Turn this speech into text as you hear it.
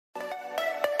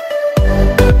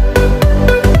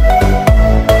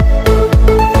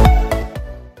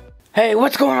Hey,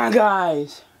 what's going on,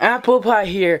 guys? Apple Pie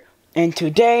here, and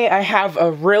today I have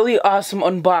a really awesome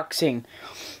unboxing.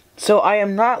 So I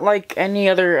am not like any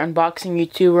other unboxing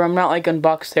YouTuber. I'm not like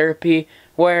Unbox Therapy,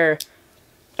 where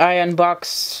I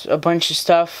unbox a bunch of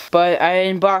stuff, but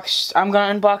I'm gonna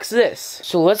unbox this.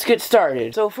 So let's get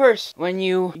started. So first, when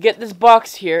you get this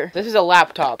box here, this is a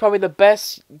laptop. Probably the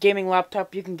best gaming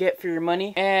laptop you can get for your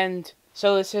money. And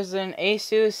so this is an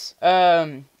Asus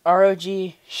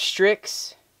ROG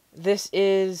Strix. This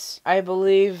is, I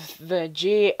believe, the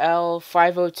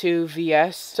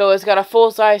GL502VS. So it's got a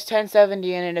full-size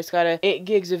 1070 in it. It's got 8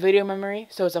 gigs of video memory.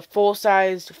 So it's a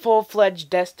full-sized, full-fledged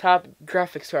desktop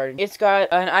graphics card. It's got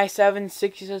an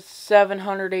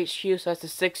i7-6700 HQ, so that's a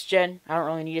 6th gen. I don't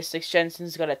really need a 6th gen since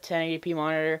it's got a 1080p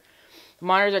monitor. The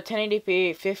monitor's at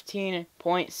 1080p,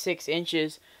 15.6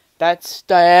 inches. That's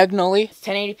diagonally. It's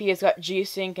 1080p, it's got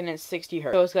G-Sync, and it's 60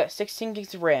 Hz. So it's got 16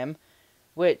 gigs of RAM,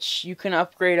 which you can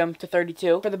upgrade them to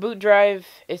 32. For the boot drive,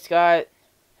 it's got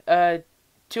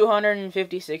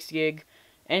 256 gig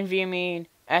NVMe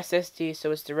SSD,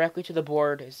 so it's directly to the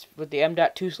board. It's with the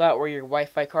M.2 slot where your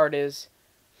Wi-Fi card is.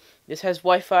 This has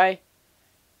Wi-Fi,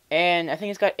 and I think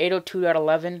it's got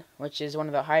 802.11, which is one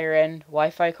of the higher end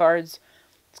Wi-Fi cards.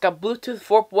 It's got Bluetooth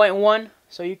 4.1,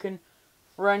 so you can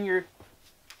run your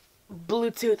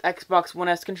Bluetooth Xbox One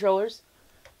S controllers.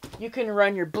 You can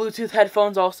run your Bluetooth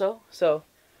headphones also, so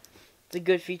it's a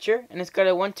good feature. And it's got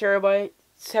a 1TB,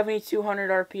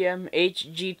 7200 RPM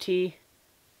HGT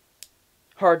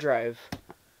hard drive.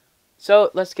 So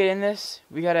let's get in this.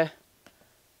 We gotta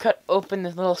cut open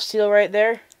this little seal right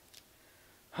there.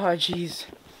 Oh jeez,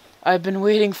 I've been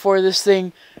waiting for this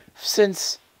thing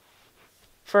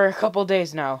for a couple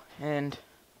days now, and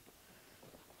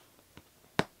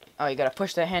oh, you gotta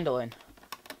push that handle in.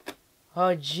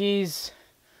 Oh jeez.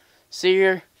 So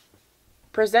you're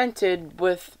presented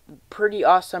with pretty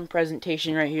awesome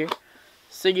presentation right here.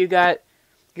 So you got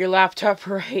your laptop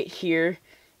right here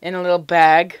in a little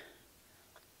bag.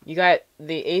 You got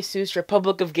the Asus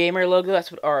Republic of Gamer logo.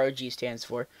 That's what ROG stands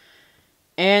for.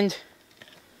 And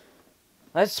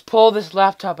let's pull this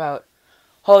laptop out.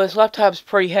 Oh, this laptop's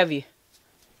pretty heavy.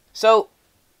 So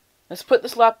let's put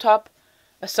this laptop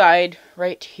aside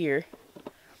right here,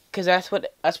 because that's what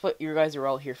you guys are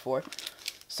all here for.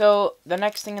 So the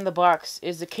next thing in the box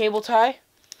is the cable tie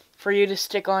for you to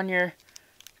stick on your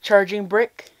charging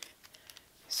brick.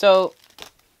 So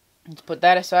let's put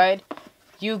that aside.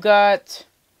 You got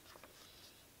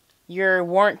your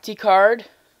warranty card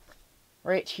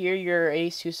right here, your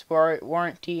Asus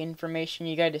warranty information.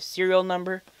 You got a serial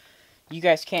number. You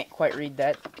guys can't quite read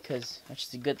that because that's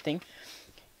just a good thing.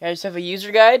 You guys have a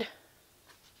user guide.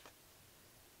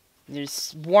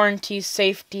 There's warranty,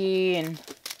 safety, and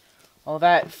all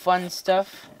that fun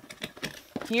stuff.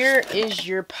 Here is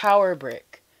your power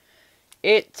brick.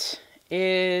 It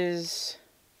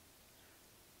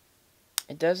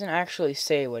doesn't actually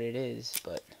say what it is,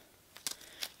 but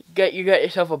you got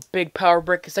yourself a big power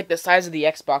brick. It's like the size of the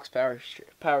Xbox power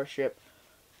strip.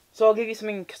 So I'll give you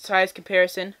some size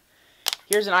comparison.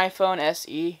 Here's an iPhone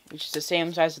SE, which is the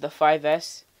same size as the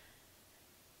 5S.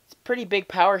 It's a pretty big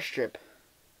power strip.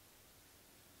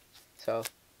 So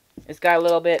it's got a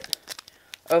little bit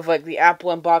of like the Apple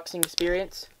unboxing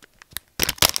experience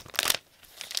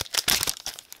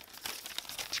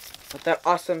with that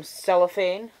awesome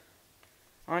cellophane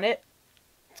on it.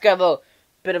 It's got a little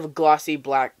bit of a glossy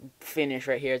black finish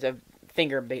right here. It's a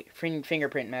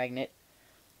fingerprint magnet.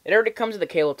 It already comes with a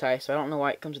cable tie, so I don't know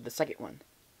why it comes with the second one.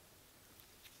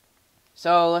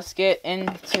 So let's get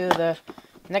into the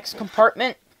next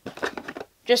compartment.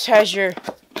 Just has your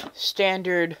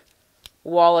standard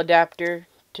wall adapter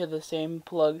to the same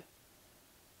plug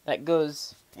that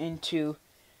goes into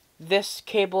this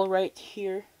cable right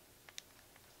here.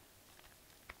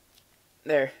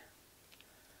 There's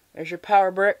your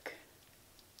power brick.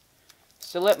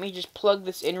 So let me just plug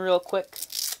this in real quick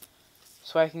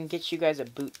so I can get you guys a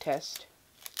boot test.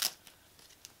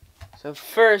 So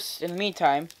first, in the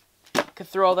meantime, I could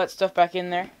throw all that stuff back in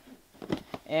there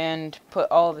and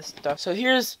put all this stuff. So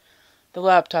here's the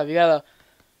laptop. You got a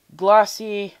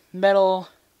glossy metal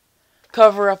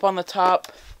cover up on the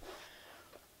top,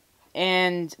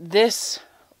 and this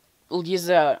will use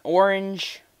an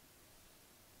orange,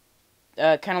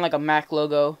 kind of like a Mac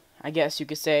logo, I guess you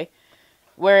could say,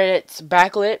 where it's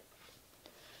backlit.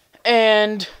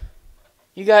 And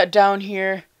you got down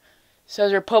here,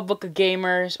 says Republic of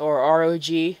Gamers, or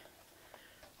ROG.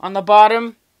 On the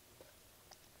bottom,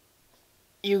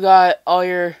 you got all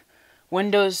your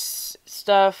Windows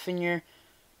stuff and your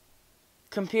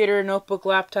computer, notebook,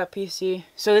 laptop, PC.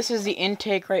 So this is the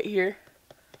intake right here.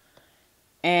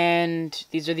 And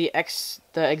these are the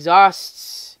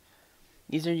exhausts.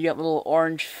 These are, you got little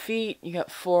orange feet. You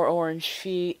got 4 orange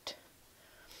feet.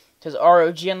 It says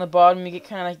ROG on the bottom. You get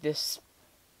kind of like this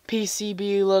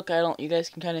PCB look. You guys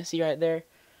can kind of see right there.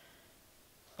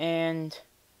 And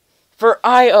for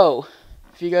I/O,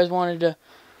 if you guys wanted to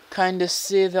kind of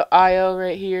see the I/O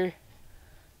right here,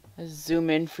 let's zoom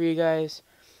in for you guys.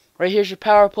 Right here's your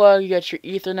power plug. You got your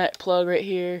Ethernet plug right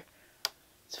here.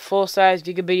 It's a full-size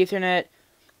gigabit Ethernet.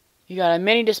 You got a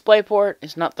mini display port.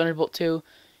 It's not Thunderbolt 2.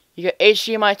 You got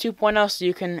HDMI 2.0, so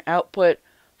you can output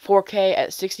 4K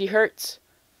at 60 Hz.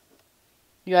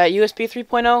 You got USB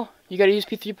 3.0. You got a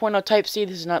USB 3.0 Type-C.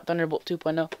 This is not Thunderbolt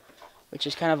 2.0, which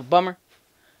is kind of a bummer.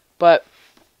 But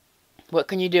what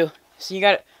can you do? So you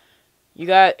got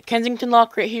Kensington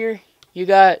lock right here. You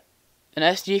got an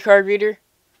SD card reader.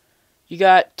 You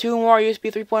got 2 more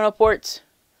USB 3.0 ports.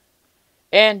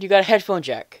 And you got a headphone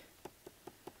jack.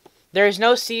 There is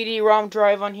no CD-ROM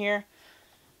drive on here.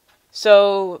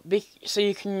 So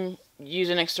you can use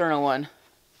an external one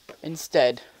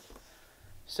instead.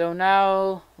 So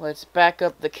now let's back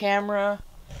up the camera.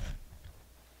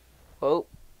 Whoa.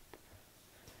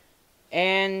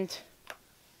 And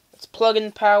let's plug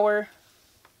in power.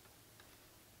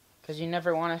 Because you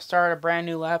never want to start a brand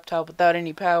new laptop without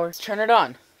any power. Let's turn it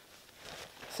on.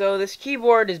 So this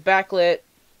keyboard is backlit.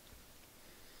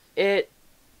 In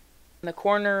the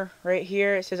corner right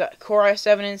here, it says Core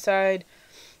i7 inside,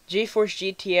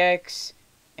 GeForce GTX,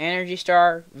 Energy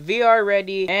Star, VR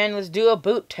ready, and let's do a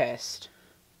boot test.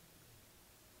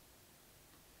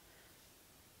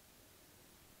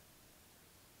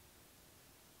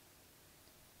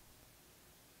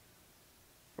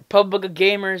 Republic of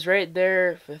Gamers right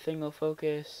there, if the thing will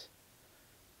focus.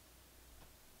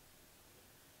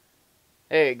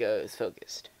 There you go, it's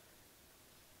focused.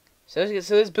 So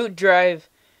this boot drive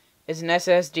is an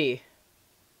SSD.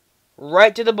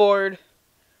 Right to the board.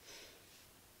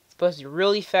 It's supposed to be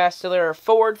really fast, so there are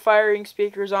forward-firing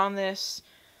speakers on this.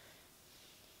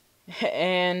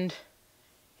 And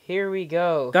here we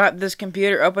go. Got this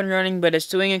computer up and running, but it's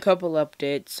doing a couple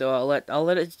updates, so I'll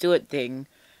let it do its thing.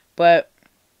 But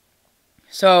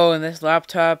so this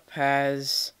laptop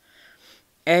has,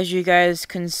 as you guys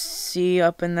can see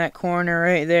up in that corner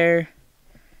right there,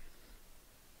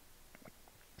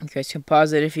 you guys can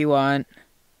pause it if you want.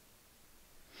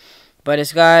 But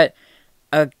it's got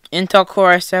a Intel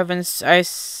Core i7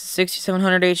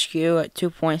 6700HQ at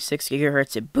 2.6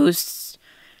 GHz. It boosts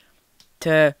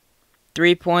to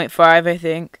 3.5, I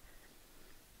think.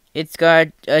 It's got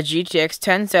a GTX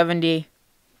 1070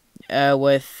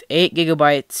 with 8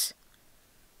 GB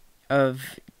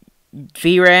of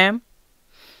VRAM.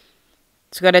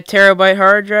 It's got a terabyte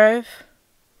hard drive.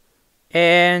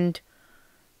 And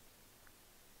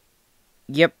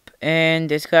yep,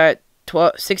 and it's got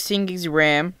 16 gigs of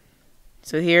RAM.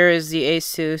 So here is the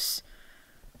Asus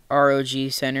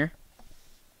ROG Center.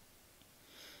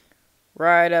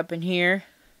 Right up in here.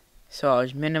 So I'll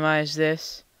just minimize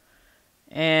this.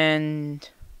 And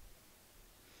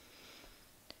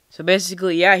so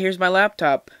basically, yeah, here's my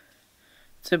laptop.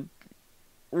 It's a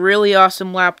really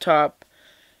awesome laptop.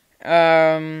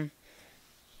 And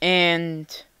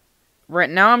right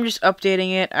now I'm just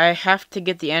updating it. I have to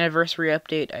get the anniversary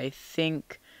update, I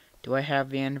think. Do I have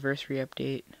the anniversary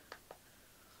update?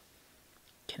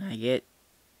 Can I get...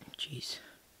 Jeez.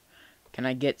 Can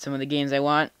I get some of the games I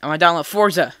want? I want to download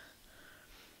Forza.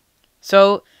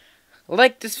 So,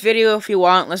 like this video if you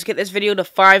want. Let's get this video to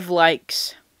 5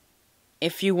 likes.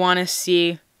 If you want to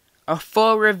see a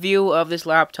full review of this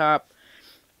laptop.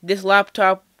 This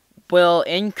laptop will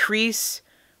increase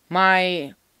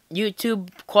my YouTube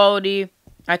quality.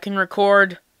 I can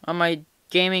record on my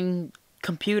gaming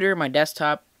computer, my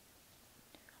desktop,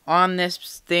 on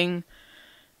this thing.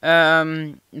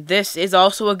 This is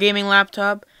also a gaming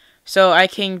laptop, so I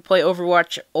can play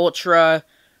Overwatch Ultra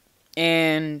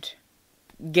and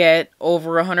get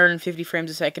over 150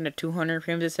 frames a second to 200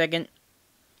 frames a second.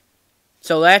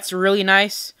 So that's really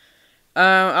nice.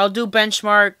 I'll do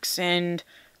benchmarks and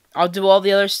I'll do all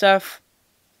the other stuff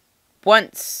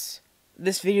once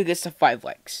this video gets to 5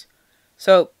 likes.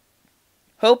 So,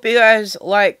 hope you guys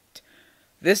liked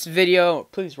this video.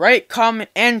 Please rate, comment,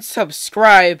 and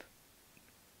subscribe.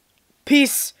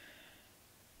 Peace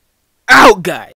out, guys.